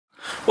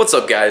What's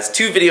up, guys?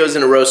 2 videos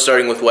in a row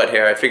starting with wet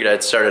hair. I figured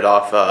I'd start it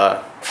off,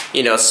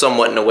 you know,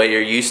 somewhat in a way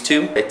you're used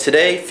to.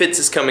 Today, Fitz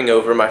is coming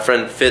over, my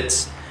friend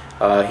Fitz.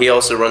 He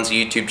also runs a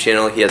YouTube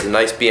channel. He has a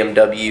nice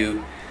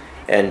BMW,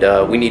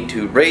 and we need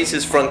to raise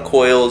his front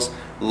coils,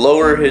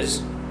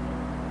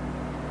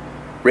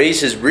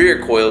 raise his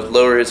rear coils,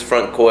 lower his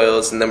front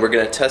coils, and then we're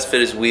going to test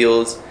fit his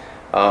wheels.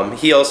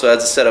 He also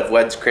has a set of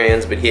Weds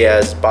Kranze, but he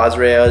has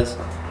Bazreias.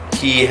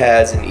 He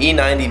has an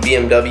E90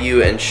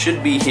 BMW and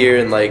should be here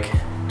in like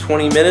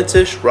 20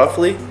 minutes-ish,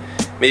 roughly.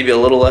 Maybe a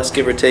little less,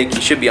 give or take.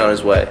 He should be on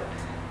his way.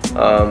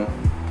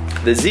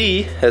 The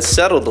Z has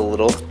settled a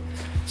little,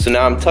 so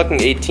now I'm tucking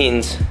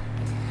 18s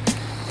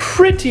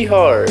pretty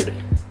hard.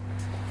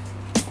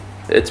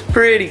 It's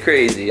pretty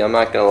crazy, I'm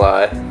not gonna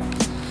lie.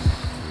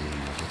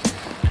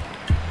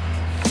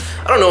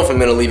 I don't know if I'm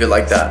gonna leave it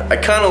like that. I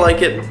kinda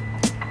like it.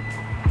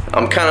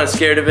 I'm kinda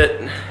scared of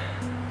it.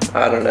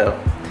 I don't know.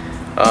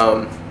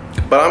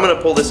 But I'm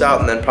gonna pull this out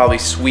and then probably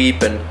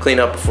sweep and clean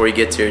up before he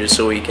gets here, just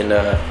so he can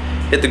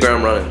hit the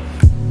ground running.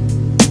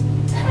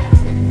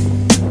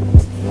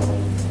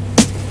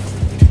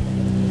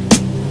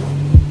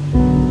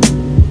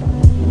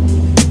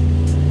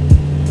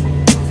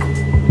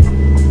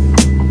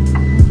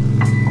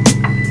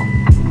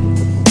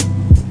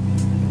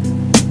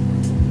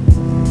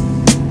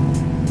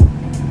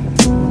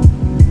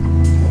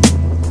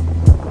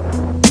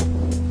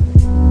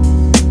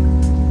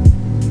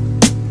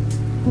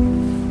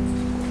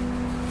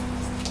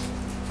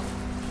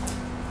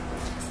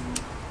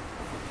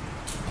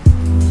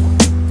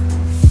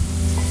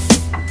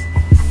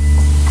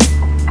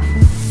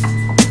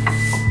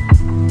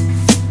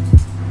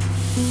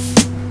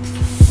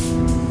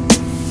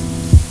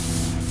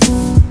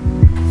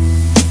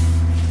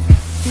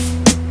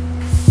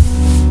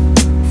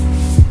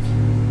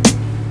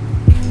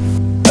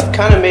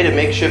 Kind of made a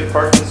makeshift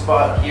parking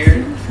spot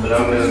here, but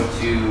I'm going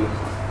to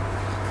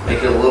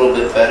make it a little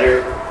bit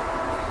better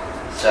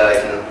so I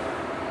can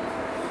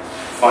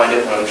find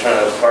it when I'm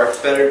trying to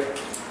park better.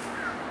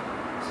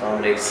 So I'm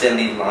going to extend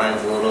these lines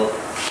a little,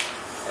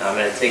 and I'm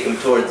going to take them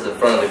towards the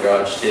front of the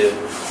garage too.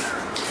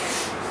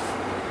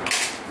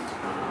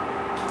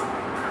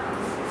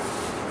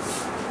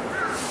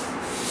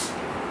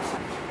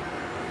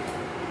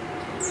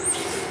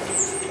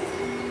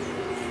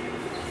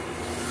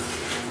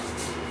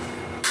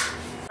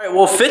 Alright,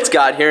 well, Fitz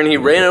got here and he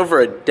ran over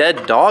a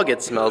dead dog,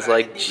 it smells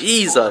like.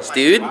 Jesus,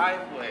 dude.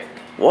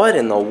 What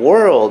in the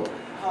world?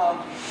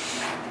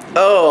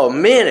 Oh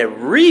man, it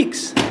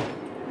reeks.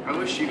 I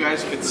wish you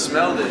guys could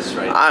smell this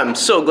right now. I'm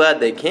so glad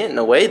they can't in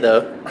a way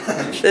though.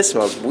 This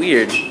smells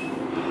weird.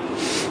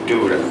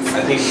 Dude,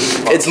 I think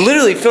it's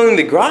literally filling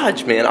the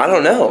garage, man. I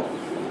don't know.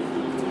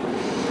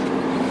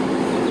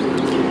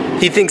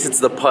 He thinks it's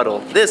the puddle.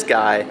 This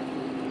guy.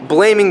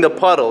 Blaming the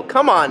puddle.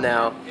 Come on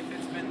now.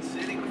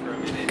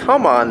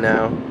 Come on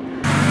now.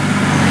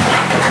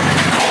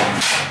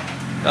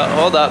 Oh,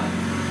 hold up.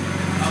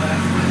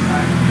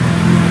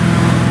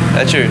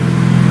 That's your...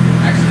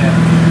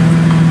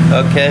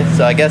 Okay,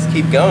 so I guess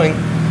keep going.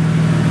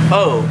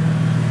 Oh.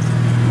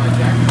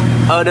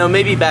 Oh no,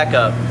 maybe back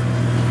up.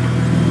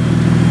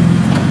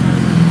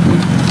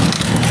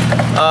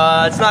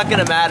 It's not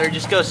gonna matter.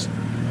 Just go.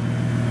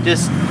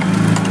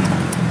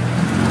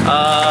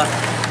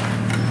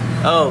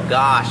 Oh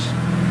gosh.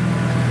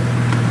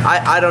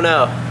 I don't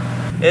know.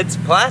 It's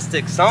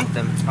plastic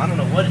something. I don't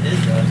know what it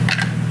is though.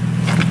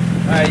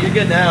 Alright, you're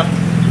good now.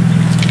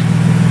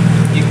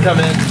 You can come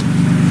in.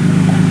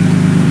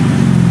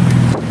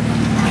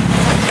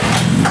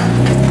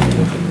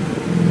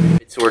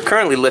 So we're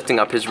currently lifting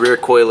up his rear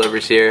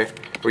coilovers here.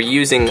 We're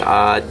using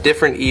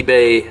different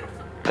eBay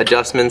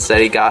adjustments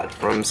that he got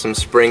from some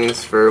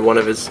springs for one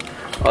of his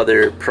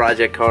other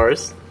project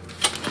cars.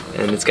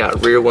 And it's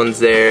got rear ones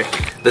there.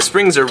 The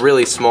springs are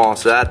really small,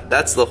 so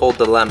that's the whole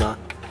dilemma.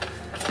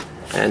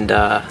 And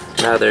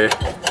now they're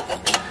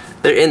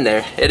in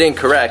there. It ain't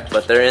correct,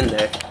 but they're in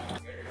there.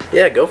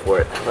 Yeah, go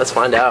for it. Let's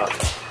find out.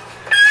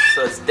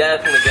 So it's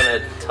definitely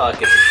gonna tuck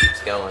if it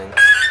keeps going.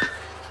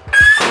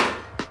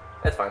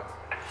 That's fine.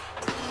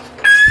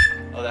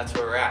 Oh, that's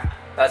where we're at.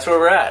 That's where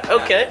we're at.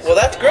 Okay, well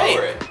that's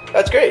great.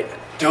 That's great.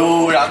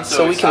 Dude, I'm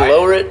so we excited. Can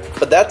lower it,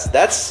 but that's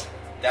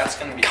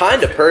gonna be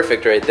kind of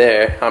perfect right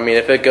there. I mean,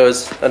 if it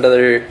goes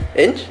another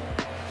inch.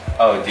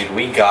 Oh, dude,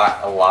 we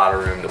got a lot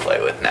of room to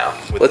play with now.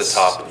 With the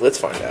top. Let's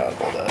find out.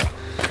 Hold up.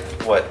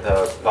 What,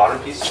 the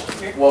bottom piece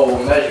here? Well,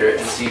 we'll measure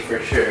it and see for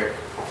sure.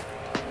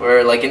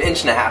 We're like 1.5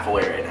 inches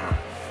away right now.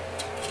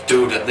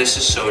 Dude, this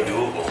is so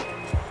doable.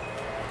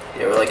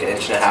 Yeah, we're like 1.5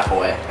 inches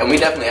away. And we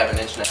definitely have 1.5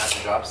 inches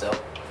to drop still.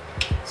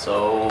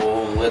 So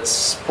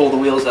let's pull the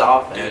wheels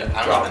off. Dude,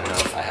 I don't even know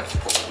if I have to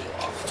pull the wheel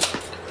off.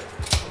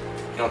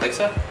 You don't think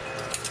so?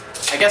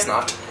 I guess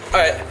not.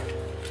 Alright.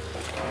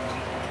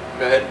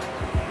 Go ahead.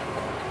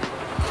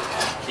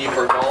 Keep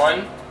her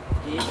going.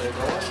 Keep her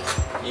going.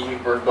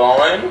 Keep her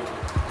going.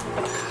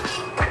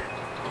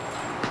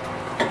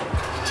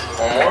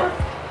 One more.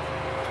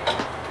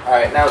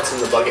 Alright, now it's in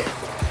the bucket.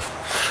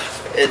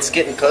 It's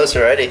getting close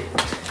already.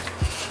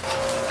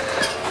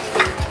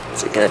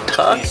 Let's see. Gonna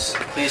tuck.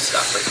 Please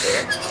stop right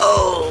there.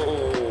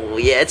 Oh,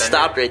 yeah, it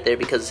stopped right there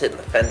because it's hitting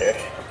the fender.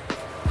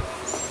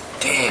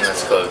 Dang,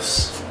 that's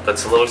close.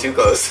 That's a little too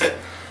close.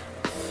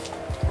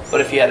 What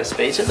if you had a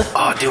space in it?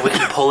 Oh, dude, we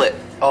can pull it.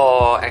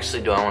 Oh,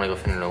 actually, do I want to go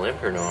fender no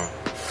lip or no?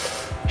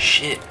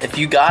 Shit. If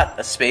you got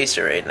a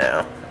spacer right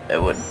now,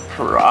 it would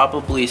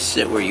probably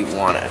sit where you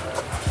want it.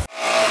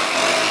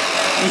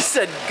 You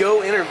said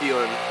go interview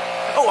him.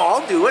 Oh,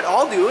 I'll do it.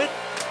 I'll do it.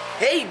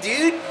 Hey,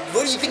 dude,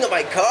 what do you think of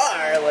my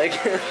car? Like,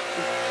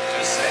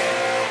 Just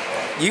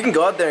saying. you can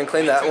go out there and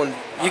claim that one.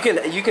 You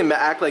can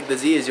act like the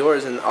Z is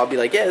yours, and I'll be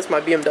like, yeah, it's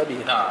my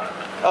BMW. No.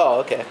 Oh,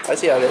 okay. I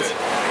see how it is.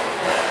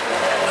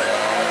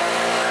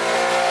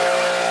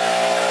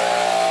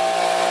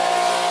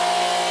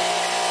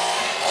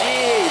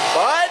 Gee,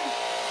 bud.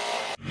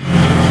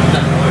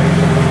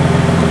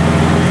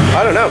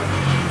 I don't know.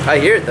 I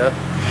hear it though.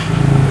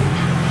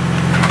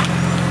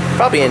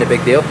 Probably ain't a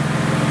big deal.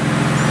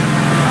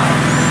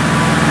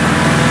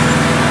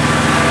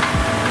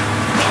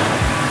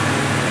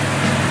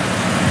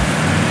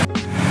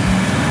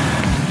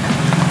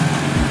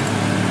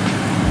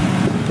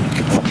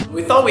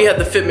 We thought we had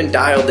the fitment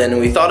dialed in and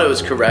we thought it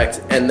was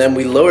correct, and then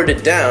we lowered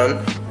it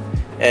down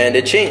and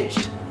it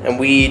changed, and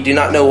we do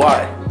not know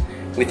why.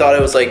 We thought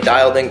it was like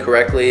dialed in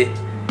correctly,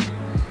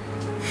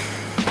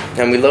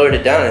 and we lowered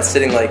it down and it's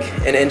sitting like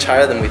an inch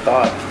higher than we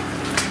thought.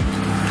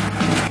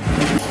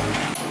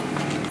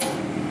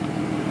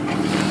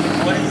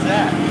 What is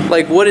that?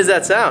 Like, what is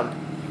that sound?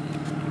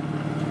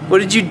 What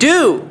did you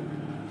do?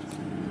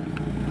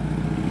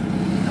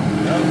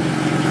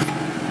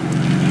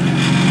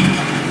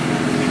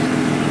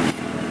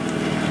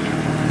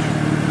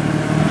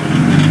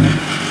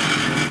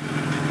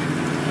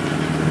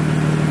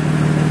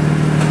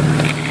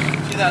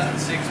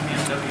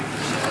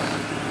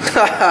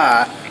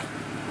 BMW.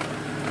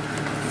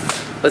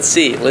 Let's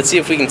see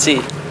if we can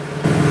see.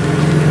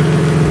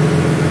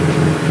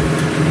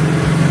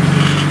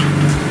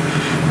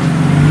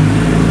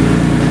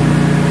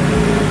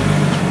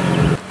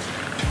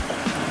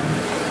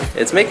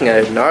 It's making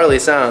a gnarly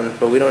sound,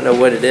 but we don't know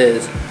what it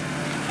is.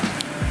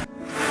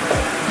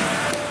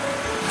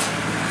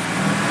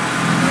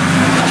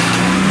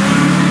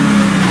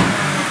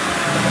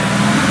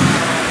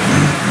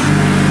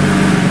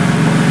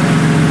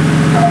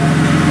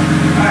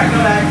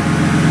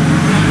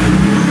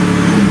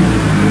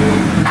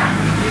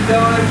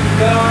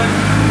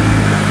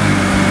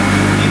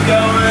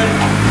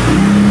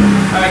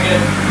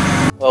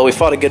 Well, we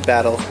fought a good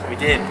battle. We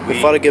did. We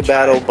fought a good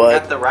battle, but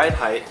at the ride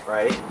height,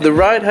 right? The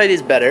ride height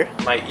is better.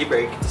 My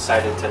e-brake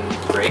decided to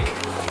brake.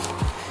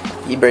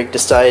 E-brake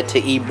decided to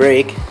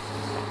e-brake.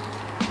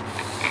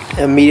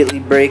 Immediately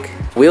brake.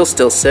 Wheel's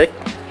still sick.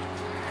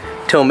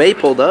 Tomei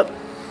pulled up.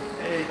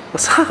 Hey.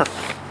 What's up?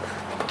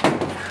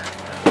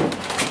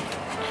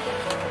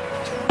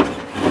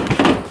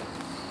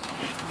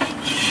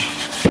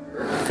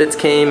 Fitz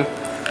came.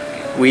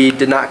 We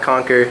did not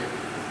conquer.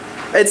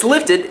 It's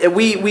lifted.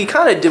 We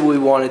kind of did what we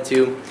wanted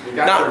to.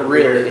 Not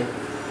really.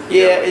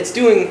 Yeah, it's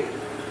doing.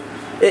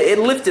 It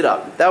lifted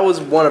up. That was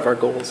one of our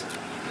goals.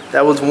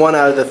 That was one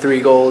out of the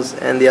 3 goals,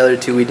 and the other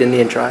 2 we didn't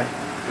even try.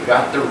 We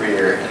got the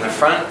rear, and the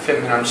front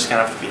fitment I'm just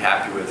gonna have to be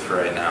happy with for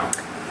right now.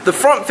 The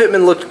front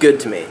fitment looked good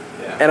to me.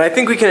 Yeah. And I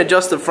think we can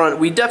adjust the front.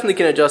 We definitely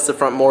can adjust the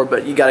front more,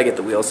 but you gotta get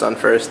the wheels done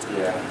first.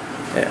 Yeah.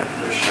 Yeah.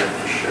 For sure,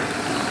 for sure.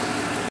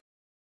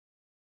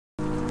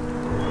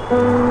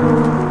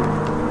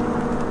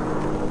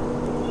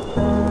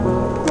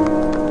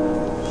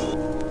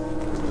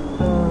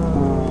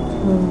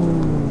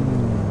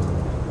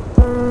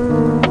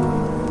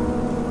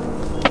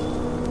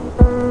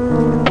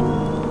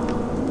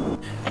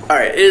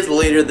 Alright, it is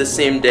later the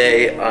same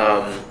day.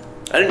 I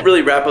didn't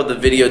really wrap up the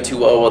video too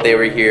well while they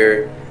were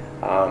here.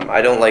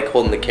 I don't like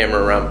holding the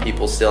camera around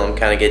people still. I'm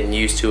kind of getting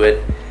used to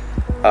it.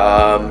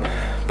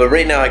 But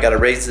right now I gotta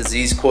raise the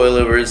Z's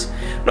coilovers.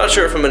 I'm not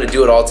sure if I'm gonna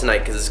do it all tonight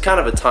because it's kind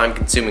of a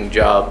time-consuming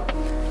job.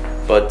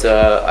 But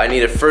I need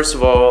to first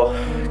of all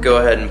go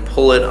ahead and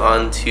pull it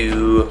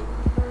onto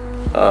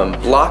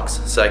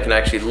blocks so I can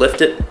actually lift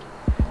it.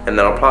 And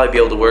then I'll probably be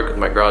able to work with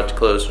my garage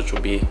closed, which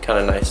will be kind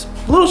of nice.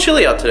 A little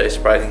chilly out today,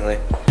 surprisingly.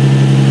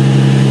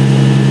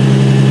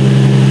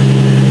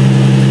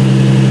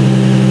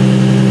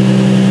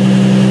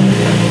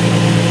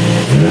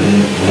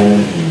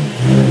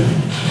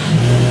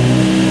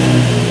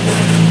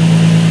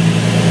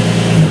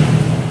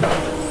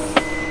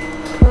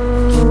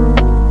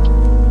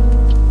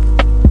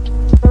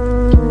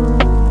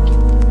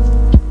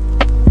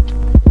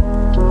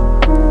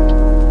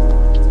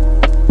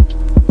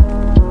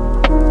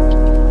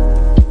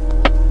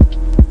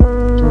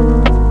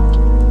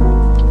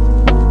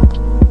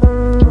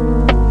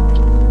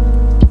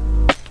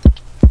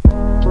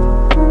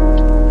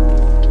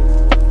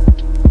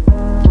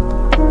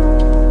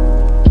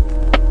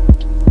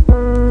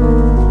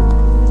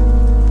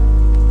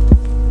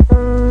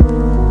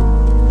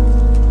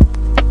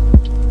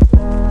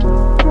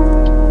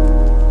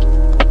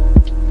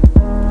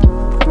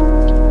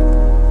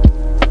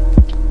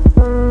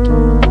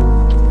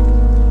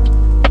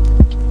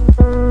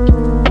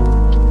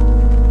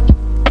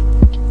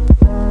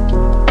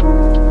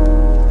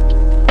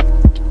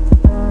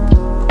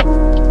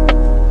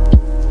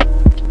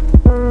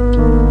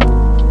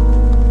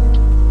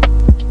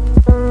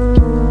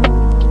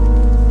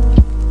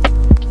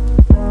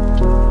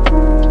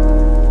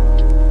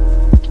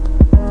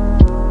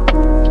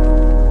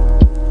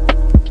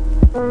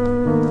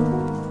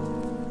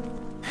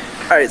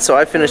 Alright, so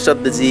I finished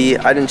up the Z.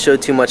 I didn't show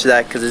too much of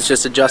that because it's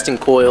just adjusting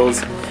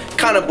coils.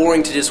 Kind of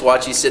boring to just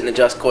watch you sit and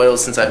adjust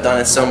coils since I've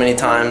done it so many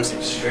times.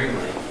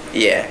 Extremely.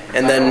 Yeah,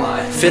 and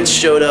then Fitz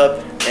showed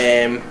up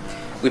and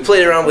we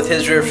played around with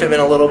his rear fitment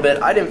a little bit.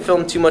 I didn't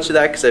film too much of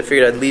that because I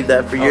figured I'd leave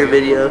that for your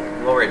video.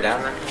 Lower it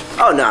down there?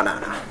 Oh, no.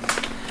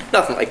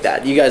 Nothing like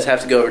that. You guys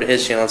have to go over to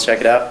his channel and check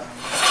it out.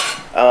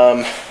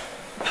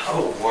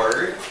 Oh,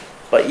 word.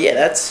 But yeah,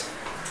 that's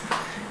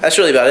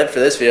really about it for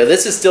this video.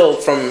 This is still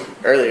from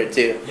earlier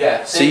too.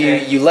 Yeah. So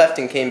you left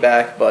and came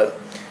back, but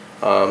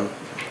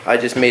I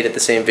just made it the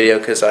same video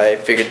because I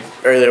figured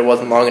earlier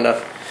wasn't long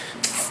enough.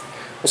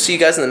 We'll see you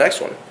guys in the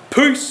next one.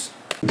 Peace!